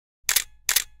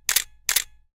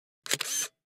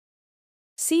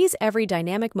Seize every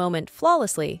dynamic moment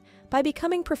flawlessly by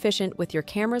becoming proficient with your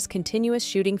camera's continuous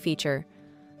shooting feature.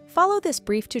 Follow this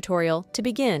brief tutorial to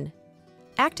begin.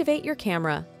 Activate your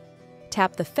camera.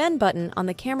 Tap the Fen button on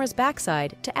the camera's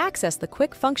backside to access the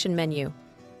Quick Function menu.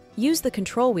 Use the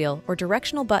control wheel or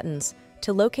directional buttons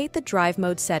to locate the drive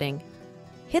mode setting.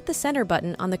 Hit the center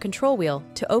button on the control wheel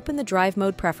to open the drive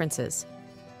mode preferences.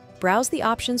 Browse the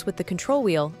options with the control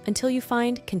wheel until you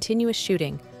find Continuous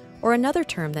Shooting, or another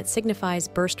term that signifies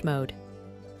burst mode.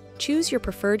 Choose your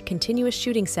preferred continuous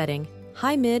shooting setting,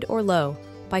 high, mid, or low,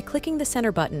 by clicking the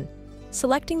center button,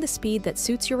 selecting the speed that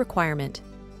suits your requirement.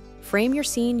 Frame your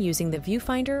scene using the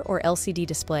viewfinder or LCD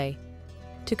display.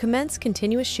 To commence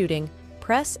continuous shooting,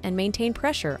 press and maintain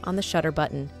pressure on the shutter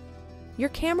button. Your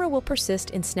camera will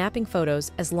persist in snapping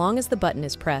photos as long as the button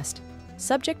is pressed,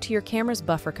 subject to your camera's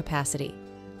buffer capacity.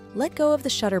 Let go of the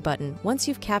shutter button once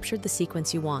you've captured the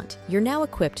sequence you want. You're now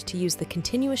equipped to use the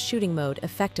continuous shooting mode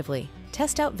effectively.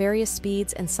 Test out various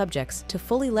speeds and subjects to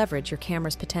fully leverage your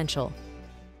camera's potential.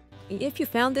 If you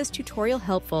found this tutorial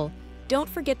helpful, don't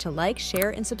forget to like,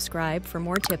 share, and subscribe for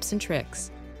more tips and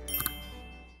tricks.